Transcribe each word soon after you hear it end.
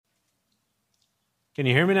Can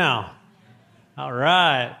you hear me now? All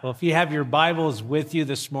right. Well, if you have your Bibles with you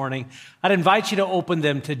this morning, I'd invite you to open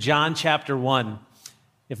them to John chapter 1.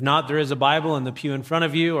 If not, there is a Bible in the pew in front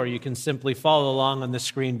of you, or you can simply follow along on the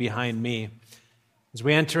screen behind me. As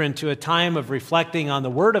we enter into a time of reflecting on the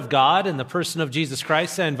Word of God and the person of Jesus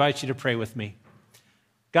Christ, I invite you to pray with me.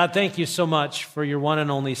 God, thank you so much for your one and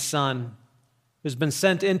only Son, who's been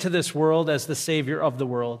sent into this world as the Savior of the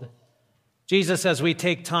world. Jesus, as we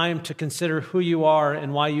take time to consider who you are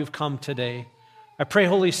and why you've come today, I pray,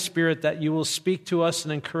 Holy Spirit, that you will speak to us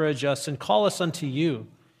and encourage us and call us unto you,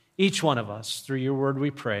 each one of us. Through your word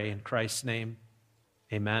we pray, in Christ's name,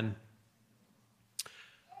 amen.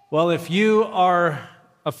 Well, if you are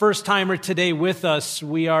a first-timer today with us,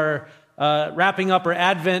 we are wrapping up our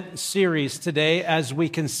Advent series today as we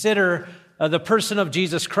consider the person of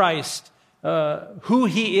Jesus Christ, who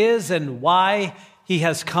he is and why he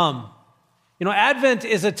has come. You know, Advent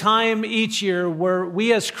is a time each year where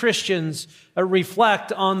we as Christians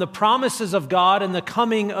reflect on the promises of God and the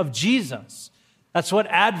coming of Jesus. That's what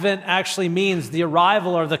Advent actually means, the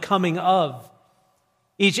arrival or the coming of.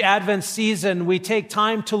 Each Advent season, we take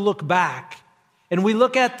time to look back, and we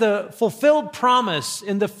look at the fulfilled promise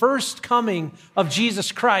in the first coming of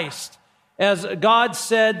Jesus Christ. As God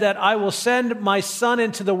said that I will send my Son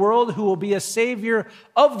into the world who will be a Savior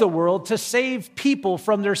of the world to save people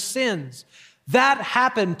from their sins. That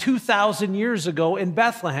happened 2,000 years ago in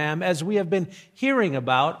Bethlehem, as we have been hearing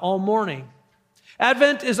about all morning.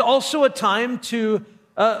 Advent is also a time to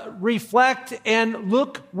reflect and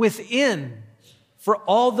look within for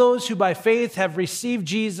all those who by faith have received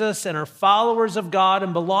Jesus and are followers of God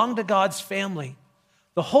and belong to God's family.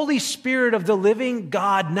 The Holy Spirit of the living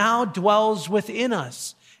God now dwells within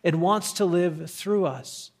us and wants to live through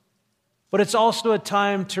us. But it's also a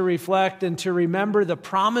time to reflect and to remember the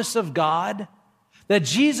promise of God that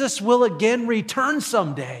Jesus will again return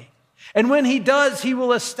someday. And when he does, he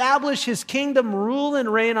will establish his kingdom, rule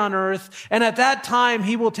and reign on earth. And at that time,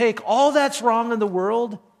 he will take all that's wrong in the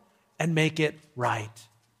world and make it right.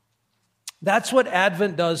 That's what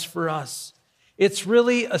Advent does for us. It's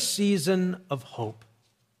really a season of hope.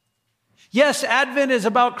 Yes, Advent is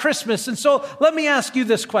about Christmas. And so let me ask you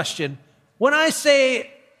this question. When I say,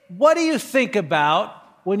 what do you think about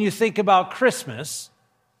when you think about Christmas?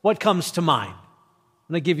 What comes to mind?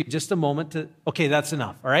 I'm going to give you just a moment to, okay, that's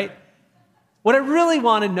enough, all right? What I really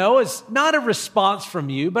want to know is not a response from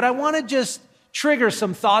you, but I want to just trigger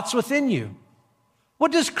some thoughts within you.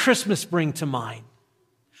 What does Christmas bring to mind?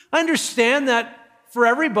 I understand that for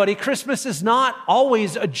everybody, Christmas is not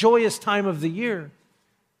always a joyous time of the year.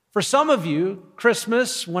 For some of you,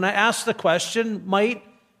 Christmas, when I ask the question, might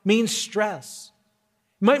mean stress.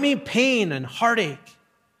 It might mean pain and heartache,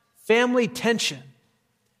 family tension,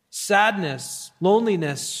 sadness,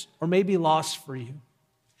 loneliness, or maybe loss for you.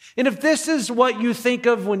 And if this is what you think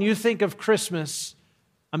of when you think of Christmas,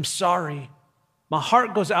 I'm sorry. My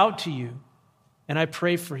heart goes out to you, and I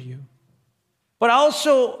pray for you. But I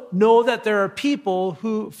also know that there are people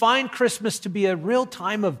who find Christmas to be a real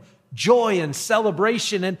time of joy and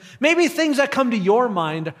celebration, and maybe things that come to your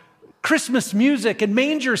mind, Christmas music and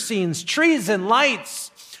manger scenes, trees and lights,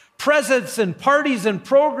 presents and parties and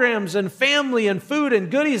programs and family and food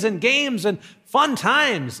and goodies and games and fun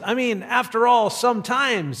times. I mean, after all,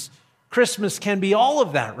 sometimes Christmas can be all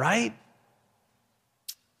of that, right?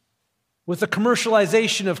 With the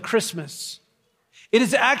commercialization of Christmas, it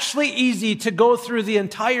is actually easy to go through the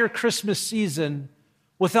entire Christmas season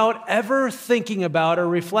without ever thinking about or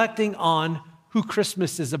reflecting on who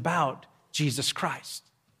Christmas is about, Jesus Christ.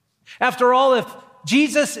 After all, if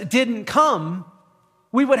Jesus didn't come,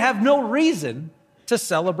 we would have no reason to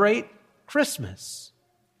celebrate Christmas.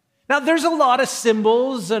 Now, there's a lot of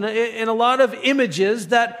symbols and a lot of images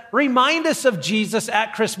that remind us of Jesus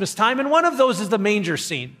at Christmas time, and one of those is the manger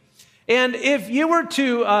scene. And if you were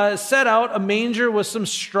to set out a manger with some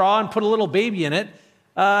straw and put a little baby in it,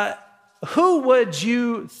 who would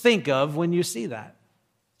you think of when you see that?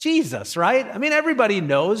 Jesus, right? I mean, everybody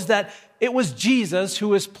knows that it was Jesus who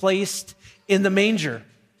was placed in the manger.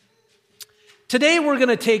 Today, we're going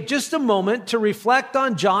to take just a moment to reflect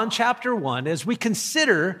on John chapter 1 as we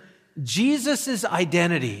consider Jesus'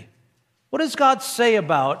 identity. What does God say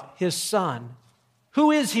about his Son?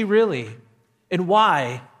 Who is he really? And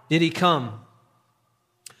why did he come?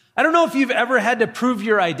 I don't know if you've ever had to prove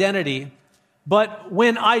your identity, but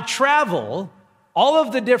when I travel, all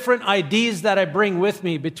of the different IDs that I bring with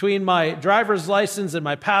me between my driver's license and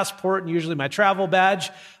my passport and usually my travel badge,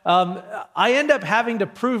 I end up having to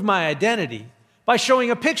prove my identity by showing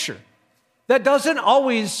a picture. That doesn't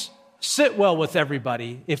always sit well with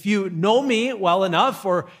everybody. If you know me well enough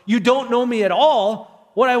or you don't know me at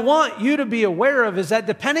all, what I want you to be aware of is that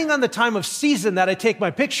depending on the time of season that I take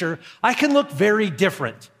my picture, I can look very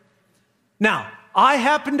different. Now, I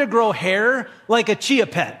happen to grow hair like a chia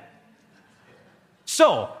pet.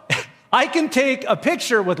 So, I can take a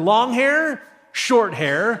picture with long hair, short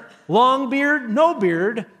hair, long beard, no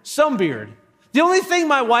beard, some beard. The only thing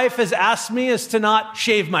my wife has asked me is to not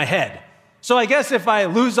shave my head. So I guess if I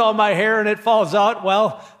lose all my hair and it falls out,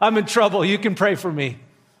 well, I'm in trouble. You can pray for me.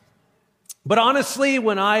 But honestly,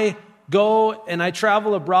 when I go and I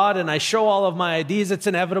travel abroad and I show all of my IDs, it's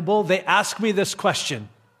inevitable. They ask me this question: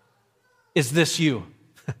 is this you?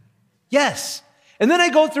 Yes. And then I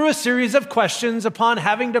go through a series of questions upon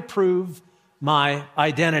having to prove my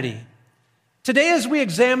identity. Today, as we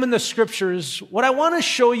examine the scriptures, what I want to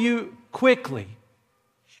show you quickly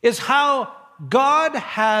is how God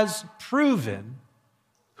has proven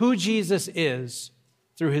who Jesus is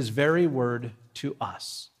through his very word to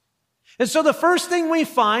us. And so the first thing we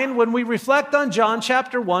find when we reflect on John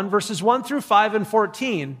chapter 1, verses 1 through 5 and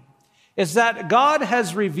 14, is that God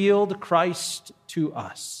has revealed Christ to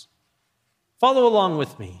us. Follow along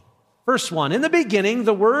with me. Verse 1, in the beginning,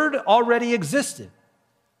 the Word already existed.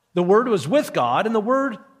 The Word was with God, and the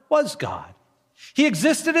Word was God. He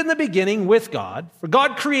existed in the beginning with God, for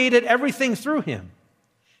God created everything through him,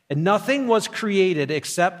 and nothing was created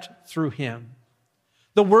except through him.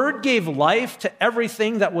 The Word gave life to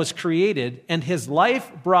everything that was created, and his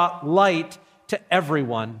life brought light to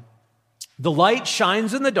everyone. The light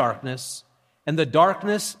shines in the darkness, and the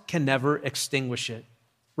darkness can never extinguish it.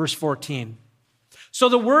 Verse 14. So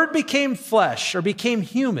the Word became flesh, or became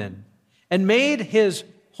human, and made his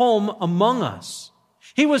home among us.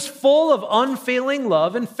 He was full of unfailing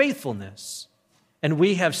love and faithfulness, and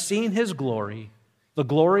we have seen his glory, the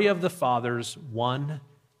glory of the Father's one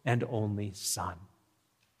and only Son.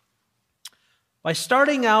 By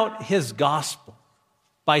starting out his gospel,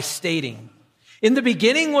 by stating, in the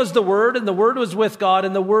beginning was the Word, and the Word was with God,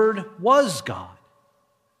 and the Word was God.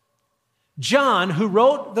 John, who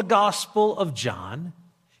wrote the Gospel of John,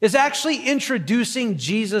 is actually introducing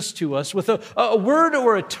Jesus to us with a word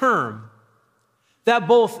or a term that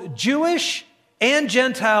both Jewish and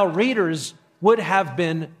Gentile readers would have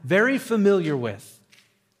been very familiar with.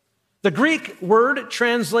 The Greek word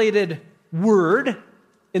translated word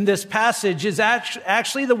in this passage is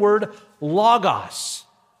actually the word logos.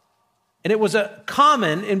 And it was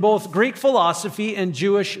common in both Greek philosophy and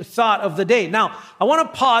Jewish thought of the day. Now, I want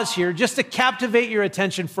to pause here just to captivate your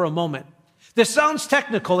attention for a moment. This sounds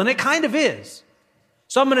technical, and it kind of is.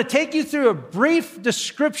 So I'm going to take you through a brief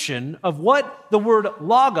description of what the word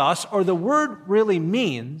logos, or the word, really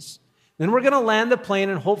means. Then we're going to land the plane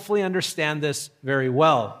and hopefully understand this very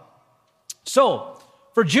well. So,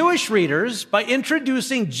 for Jewish readers, by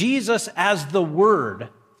introducing Jesus as the Word,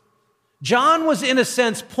 John was, in a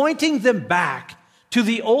sense, pointing them back to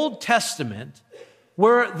the Old Testament,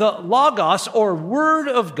 where the logos, or Word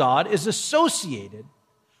of God, is associated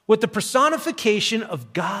with the personification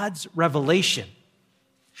of God's revelation.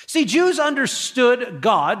 See, Jews understood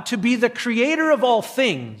God to be the creator of all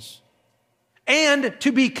things and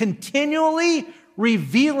to be continually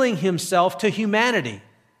revealing himself to humanity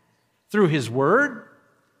through his word,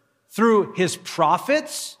 through his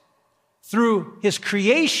prophets, through his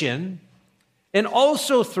creation, and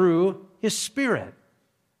also through his spirit.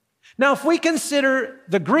 Now, if we consider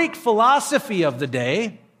the Greek philosophy of the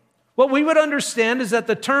day, what we would understand is that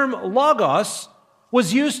the term logos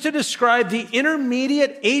was used to describe the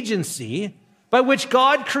intermediate agency by which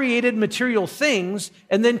God created material things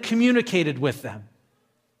and then communicated with them.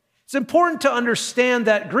 It's important to understand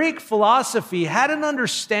that Greek philosophy had an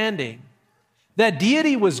understanding that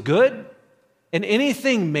deity was good and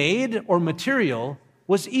anything made or material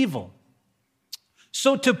was evil.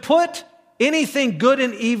 So to put anything good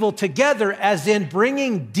and evil together, as in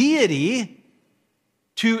bringing deity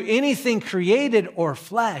to anything created or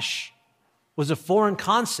flesh, was a foreign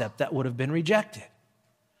concept that would have been rejected.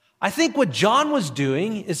 I think what John was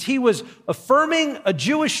doing is he was affirming a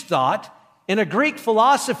Jewish thought and a Greek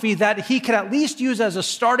philosophy that he could at least use as a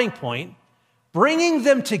starting point, bringing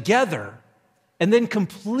them together and then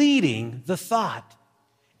completing the thought.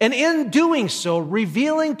 And in doing so,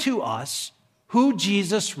 revealing to us who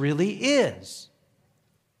Jesus really is.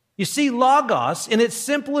 You see, logos, in its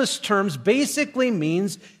simplest terms, basically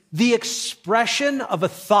means the expression of a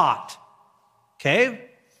thought. Okay?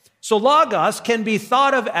 So logos can be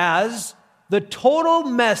thought of as the total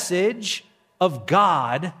message of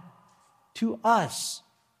God to us,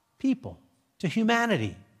 people, to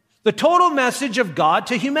humanity. the total message of God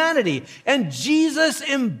to humanity. And Jesus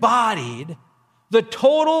embodied the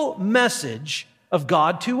total message of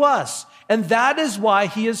God to us. And that is why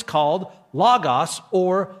he is called Logos,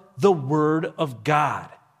 or the Word of God.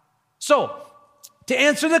 So, to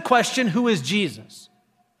answer the question, who is Jesus?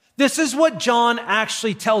 This is what John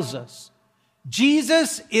actually tells us.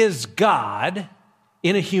 Jesus is God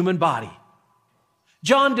in a human body.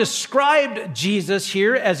 John described Jesus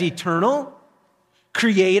here as eternal,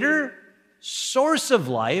 creator, source of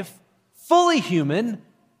life, fully human,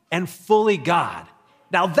 and fully God.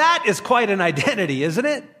 Now that is quite an identity, isn't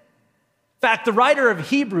it? In fact, the writer of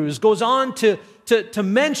Hebrews goes on to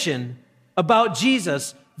mention about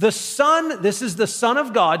Jesus, the Son. This is the Son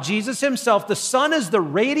of God, Jesus himself. The Son is the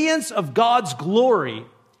radiance of God's glory,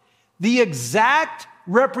 the exact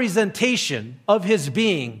representation of his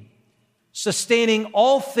being, sustaining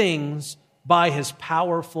all things by his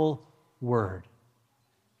powerful word.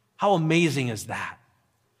 How amazing is that?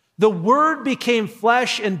 The Word became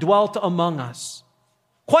flesh and dwelt among us.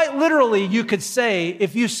 Quite literally, you could say,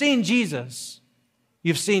 if you've seen Jesus,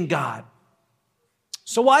 you've seen God.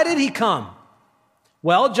 So why did he come?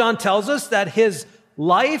 Well, John tells us that his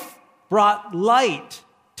life brought light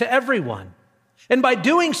to everyone. And by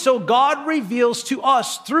doing so, God reveals to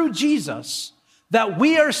us through Jesus that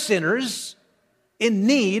we are sinners in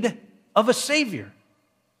need of a Savior.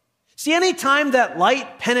 See, any time that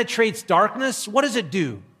light penetrates darkness, what does it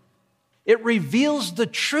do? It reveals the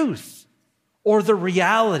truth or the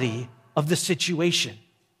reality of the situation.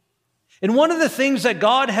 And one of the things that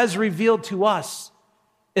God has revealed to us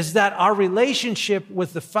is that our relationship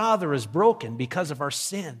with the Father is broken because of our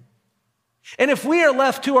sin. And if we are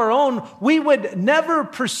left to our own, we would never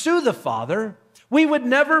pursue the Father. We would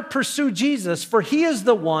never pursue Jesus, for he is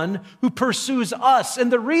the one who pursues us.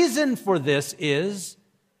 And the reason for this is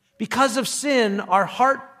because of sin, our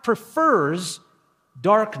heart prefers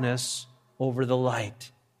darkness over the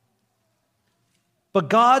light. But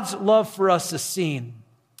God's love for us is seen.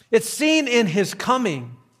 It's seen in his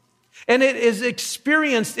coming, and it is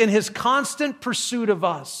experienced in his constant pursuit of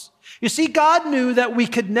us. You see, God knew that we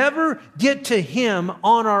could never get to him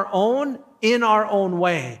on our own, in our own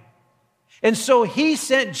way. And so he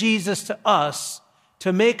sent Jesus to us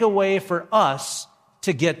to make a way for us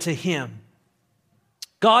to get to him.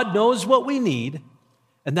 God knows what we need,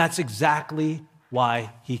 and that's exactly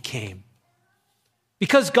why he came.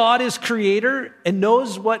 Because God is creator and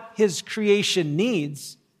knows what his creation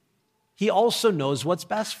needs, he also knows what's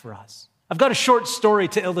best for us. I've got a short story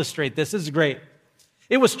to illustrate this. This is great.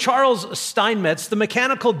 It was Charles Steinmetz, the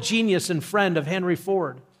mechanical genius and friend of Henry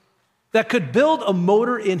Ford, that could build a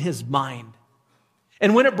motor in his mind.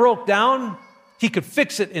 And when it broke down, he could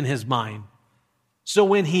fix it in his mind. So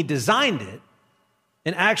when he designed it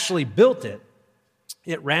and actually built it,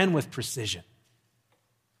 it ran with precision.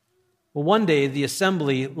 Well, one day, the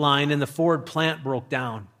assembly line in the Ford plant broke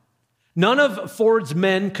down. None of Ford's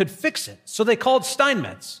men could fix it, so they called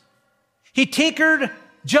Steinmetz. He tinkered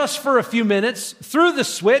just for a few minutes, threw the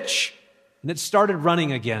switch, and it started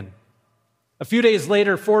running again. A few days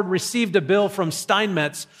later, Ford received a bill from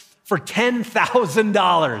Steinmetz for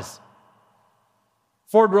 $10,000.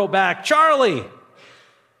 Ford wrote back, "Charlie,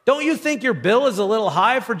 don't you think your bill is a little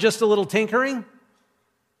high for just a little tinkering?"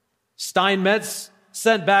 Steinmetz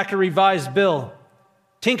sent back a revised bill.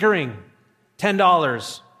 Tinkering,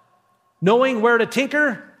 $10. Knowing where to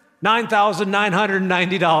tinker,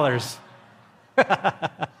 $9,990.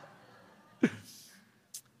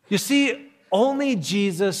 You see, only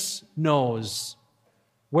Jesus knows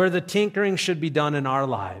where the tinkering should be done in our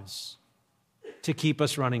lives to keep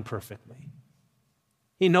us running perfectly.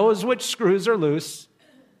 He knows which screws are loose.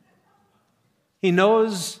 He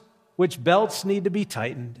knows which belts need to be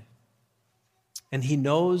tightened. And he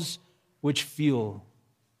knows which fuel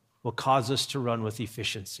will cause us to run with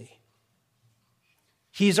efficiency.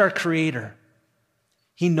 He's our creator.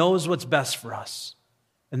 He knows what's best for us,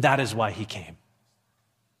 and that is why he came.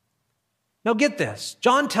 Now get this.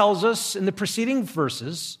 John tells us in the preceding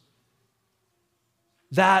verses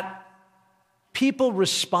that people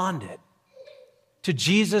responded to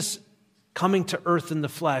Jesus coming to earth in the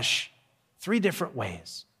flesh 3 different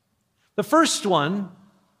ways. The first one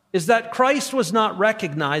is that Christ was not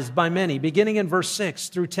recognized by many, beginning in verse 6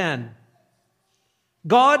 through 10.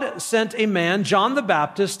 God sent a man, John the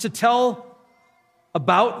Baptist, to tell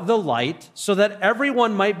about the light so that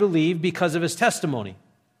everyone might believe because of his testimony.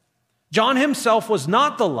 John himself was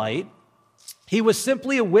not the light. He was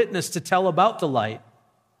simply a witness to tell about the light.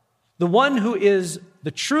 The one who is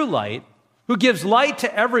the true light, who gives light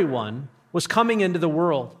to everyone, was coming into the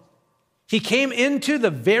world. He came into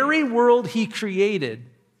the very world he created,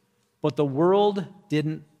 but the world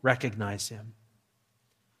didn't recognize him.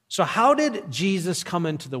 So how did Jesus come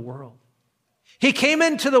into the world? He came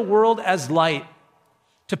into the world as light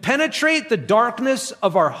to penetrate the darkness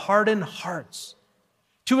of our hardened hearts,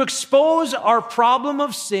 to expose our problem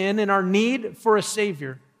of sin and our need for a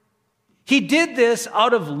Savior. He did this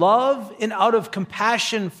out of love and out of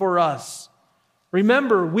compassion for us.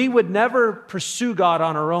 Remember, we would never pursue God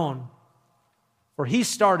on our own, for He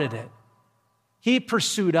started it. He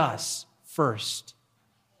pursued us first.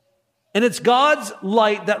 And it's God's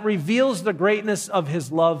light that reveals the greatness of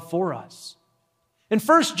His love for us. In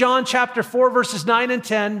 1 John chapter 4, verses 9 and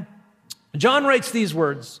 10, John writes these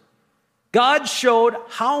words, God showed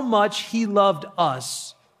how much He loved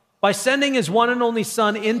us by sending His one and only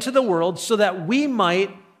Son into the world so that we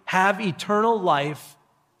might have eternal life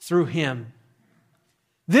through Him.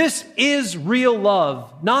 This is real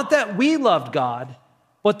love, not that we loved God,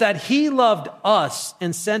 but that He loved us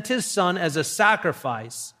and sent His Son as a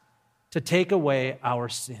sacrifice to take away our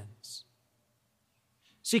sins.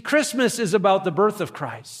 See, Christmas is about the birth of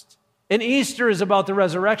Christ, and Easter is about the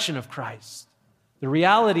resurrection of Christ. The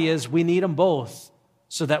reality is we need them both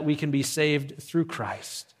so that we can be saved through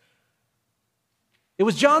Christ. It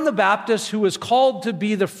was John the Baptist who was called to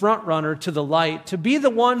be the front runner to the light, to be the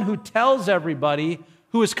one who tells everybody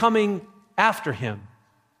who is coming after him.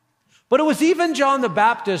 But it was even John the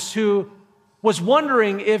Baptist who was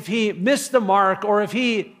wondering if he missed the mark or if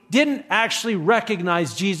he didn't actually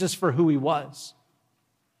recognize Jesus for who He was.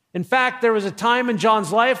 In fact, there was a time in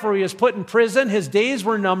John's life where he was put in prison. His days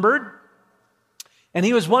were numbered, and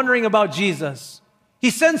he was wondering about Jesus. He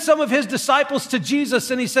sends some of his disciples to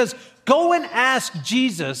Jesus, and he says, go and ask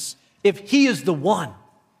Jesus if He is the one,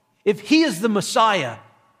 if He is the Messiah,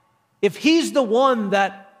 if He's the one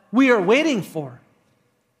that we are waiting for.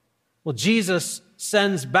 Well, Jesus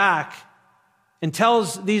sends back and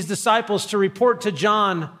tells these disciples to report to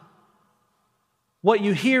John what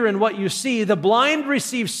you hear and what you see. The blind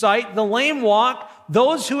receive sight, the lame walk,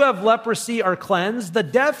 those who have leprosy are cleansed, the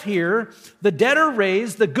deaf hear, the dead are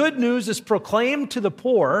raised, the good news is proclaimed to the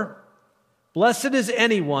poor. Blessed is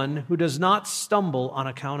anyone who does not stumble on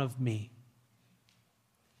account of me.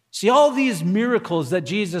 See, all these miracles that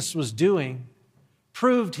Jesus was doing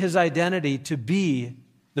proved His identity to be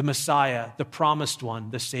the Messiah, the promised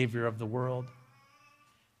one, the Savior of the world.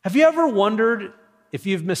 Have you ever wondered if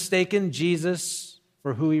you've mistaken Jesus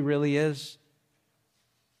for who He really is?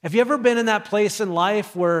 Have you ever been in that place in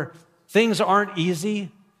life where things aren't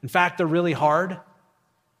easy? In fact, they're really hard.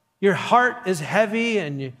 Your heart is heavy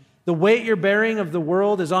and the weight you're bearing of the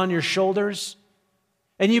world is on your shoulders.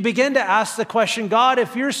 And you begin to ask the question, God,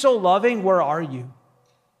 if You're so loving, where are You?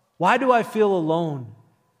 Why do I feel alone?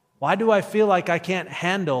 Why do I feel like I can't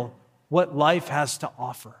handle what life has to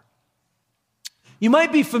offer? You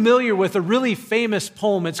might be familiar with a really famous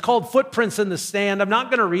poem. It's called Footprints in the Sand. I'm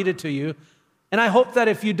not going to read it to you, and I hope that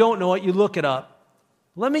if you don't know it, you look it up.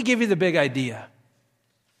 Let me give you the big idea.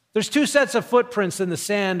 There's two sets of footprints in the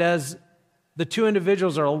sand as the two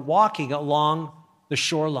individuals are walking along the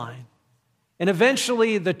shoreline. And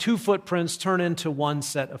eventually, the two footprints turn into one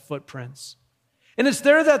set of footprints. And it's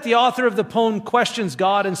there that the author of the poem questions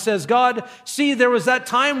God and says, God, see, there was that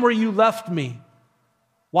time where You left me.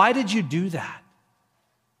 Why did You do that?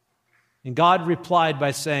 And God replied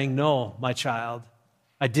by saying, no, my child,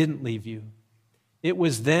 I didn't leave you. It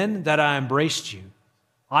was then that I embraced you.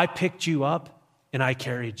 I picked you up and I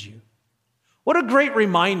carried you. What a great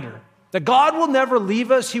reminder that God will never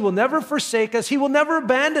leave us. He will never forsake us. He will never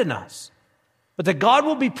abandon us. But that God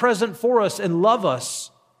will be present for us and love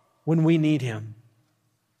us when we need Him.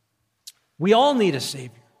 We all need a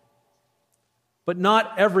Savior. But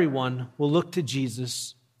not everyone will look to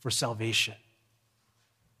Jesus for salvation.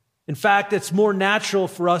 In fact, it's more natural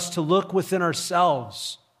for us to look within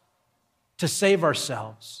ourselves to save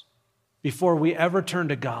ourselves before we ever turn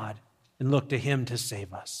to God and look to Him to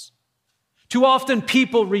save us. Too often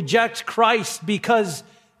people reject Christ because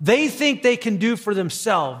they think they can do for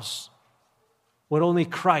themselves what only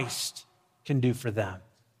Christ can do for them.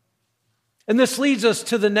 And this leads us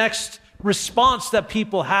to the next response that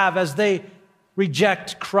people have as they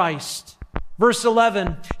reject Christ. Verse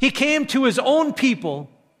 11, He came to His own people,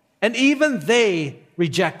 and even they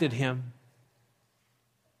rejected Him.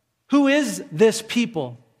 Who is this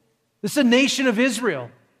people? This is a nation of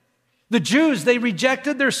Israel. The Jews, they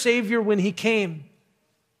rejected their Savior when He came.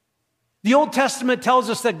 The Old Testament tells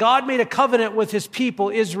us that God made a covenant with His people,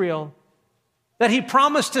 Israel, that He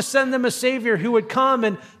promised to send them a Savior who would come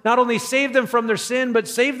and not only save them from their sin, but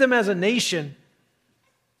save them as a nation.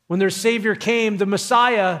 When their Savior came, the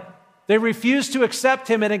Messiah, They refused to accept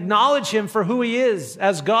him and acknowledge him for who he is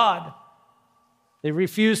as God. They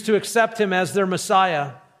refused to accept him as their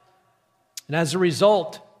Messiah. And as a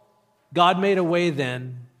result, God made a way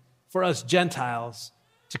then for us Gentiles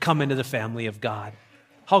to come into the family of God.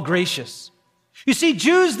 How gracious. You see,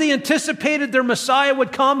 Jews, they anticipated their Messiah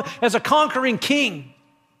would come as a conquering king.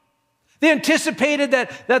 They anticipated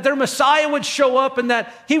that their Messiah would show up and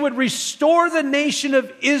that he would restore the nation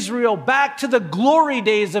of Israel back to the glory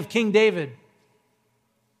days of King David.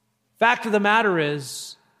 Fact of the matter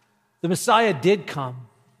is, the Messiah did come,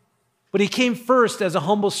 but he came first as a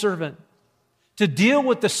humble servant to deal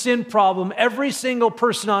with the sin problem every single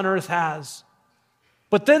person on earth has.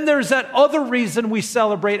 But then there's that other reason we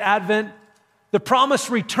celebrate Advent, the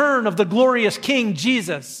promised return of the glorious King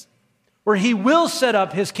Jesus, where he will set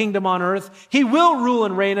up his kingdom on earth. He will rule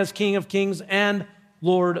and reign as King of Kings and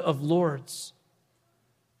Lord of Lords.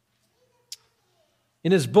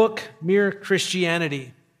 In his book, Mere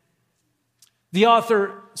Christianity, the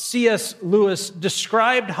author C.S. Lewis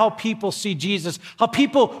described how people see Jesus, how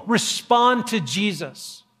people respond to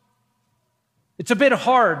Jesus. It's a bit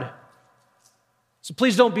hard, so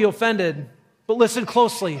please don't be offended, but listen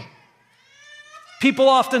closely. People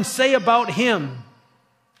often say about him,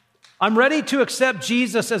 I'm ready to accept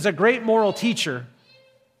Jesus as a great moral teacher,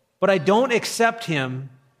 but I don't accept him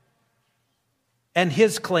and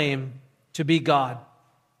his claim to be God.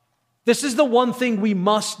 This is the one thing we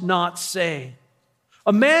must not say.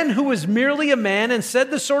 A man who was merely a man and said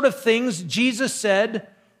the sort of things Jesus said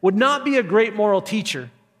would not be a great moral teacher.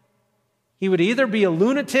 He would either be a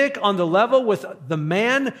lunatic on the level with the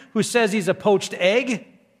man who says he's a poached egg,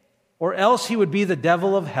 or else he would be the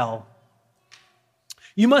devil of hell.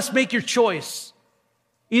 You must make your choice.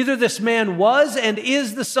 Either this man was and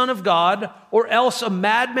is the Son of God, or else a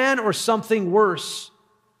madman or something worse.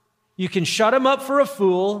 You can shut him up for a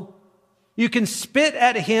fool, you can spit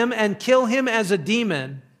at him and kill him as a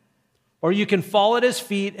demon, or you can fall at his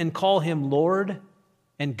feet and call him Lord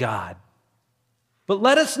and God. But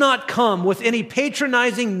let us not come with any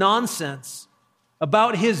patronizing nonsense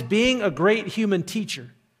about his being a great human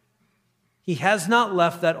teacher. He has not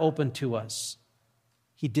left that open to us.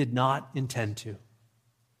 He did not intend to.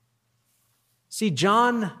 See,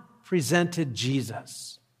 John presented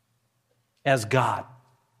Jesus as God,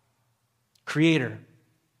 Creator,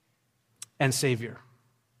 and Savior.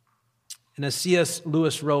 And as C.S.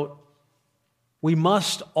 Lewis wrote, we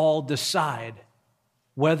must all decide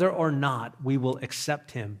whether or not we will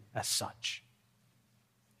accept him as such.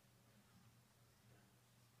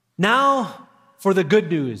 Now for the good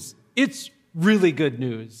news. It's really good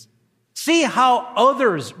news. See how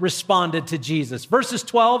others responded to Jesus. Verses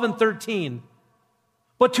 12 and 13.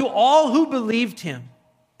 But to all who believed him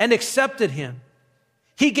and accepted him,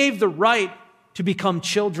 he gave the right to become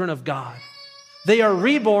children of God. They are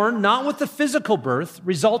reborn not with the physical birth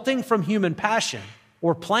resulting from human passion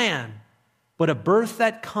or plan, but a birth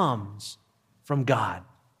that comes from God.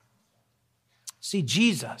 See,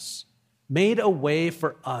 Jesus made a way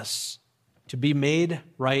for us to be made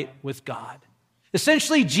right with God.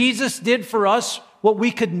 Essentially, Jesus did for us what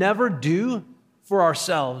we could never do for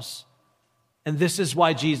ourselves. And this is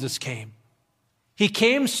why Jesus came. He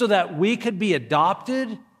came so that we could be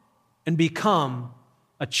adopted and become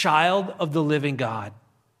a child of the living God.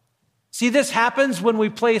 See, this happens when we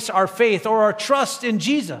place our faith or our trust in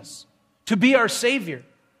Jesus to be our Savior.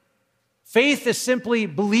 Faith is simply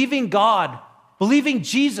believing God, believing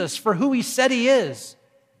Jesus for who he said he is,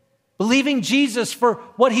 believing Jesus for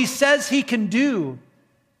what he says he can do,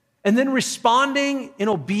 and then responding in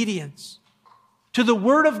obedience to the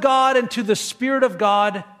Word of God and to the Spirit of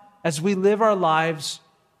God as we live our lives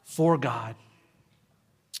for God.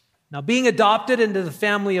 Now, being adopted into the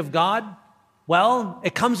family of God, well,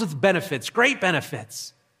 it comes with benefits, great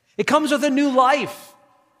benefits. It comes with a new life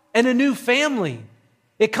and a new family.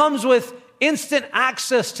 It comes with instant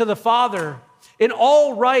access to the Father in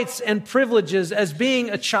all rights and privileges as being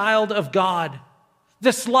a child of God.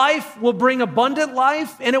 This life will bring abundant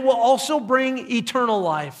life, and it will also bring eternal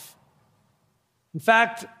life. In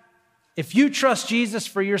fact, if you trust Jesus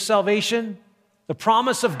for your salvation, the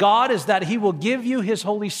promise of God is that he will give you his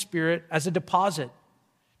Holy Spirit as a deposit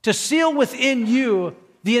to seal within you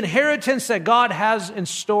the inheritance that God has in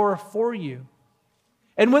store for you.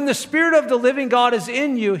 And when the Spirit of the living God is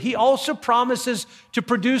in you, he also promises to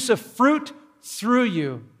produce a fruit through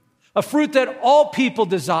you, a fruit that all people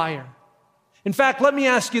desire. In fact, let me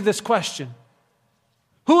ask you this question.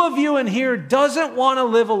 Who of you in here doesn't want to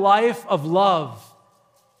live a life of love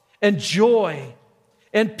and joy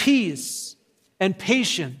and peace and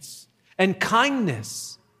patience and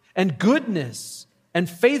kindness and goodness and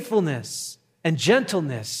faithfulness and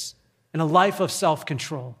gentleness and a life of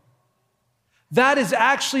self-control. That is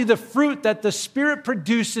actually the fruit that the Spirit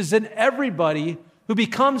produces in everybody who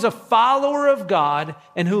becomes a follower of God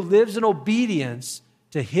and who lives in obedience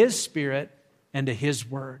to His Spirit and to His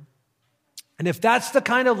Word. And if that's the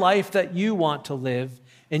kind of life that you want to live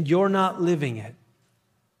and you're not living it,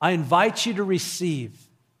 I invite you to receive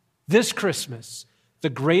this Christmas the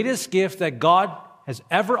greatest gift that God has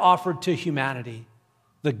ever offered to humanity,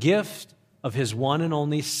 the gift of His one and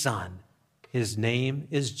only Son. His name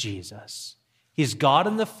is Jesus. He's God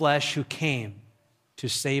in the flesh who came to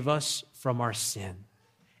save us from our sin.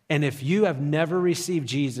 And if you have never received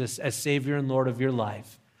Jesus as Savior and Lord of your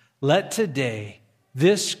life, let today,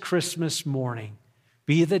 this Christmas morning,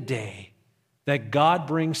 be the day that God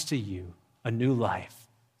brings to you a new life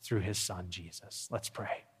through His Son, Jesus. Let's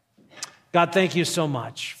pray. God, thank you so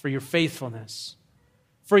much for your faithfulness,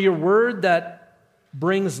 for your word that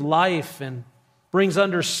brings life and brings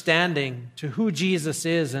understanding to who Jesus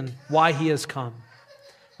is and why He has come.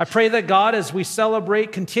 I pray that God, as we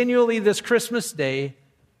celebrate continually this Christmas day,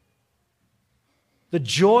 the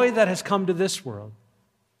joy that has come to this world,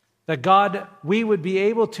 that God, we would be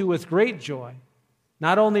able to, with great joy,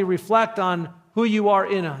 not only reflect on who you are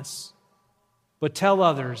in us, but tell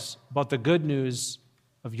others about the good news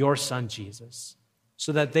of your Son, Jesus,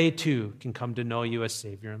 so that they too can come to know you as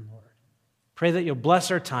Savior and Lord. Pray that you'll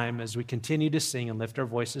bless our time as we continue to sing and lift our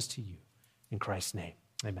voices to you. In Christ's name,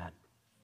 amen.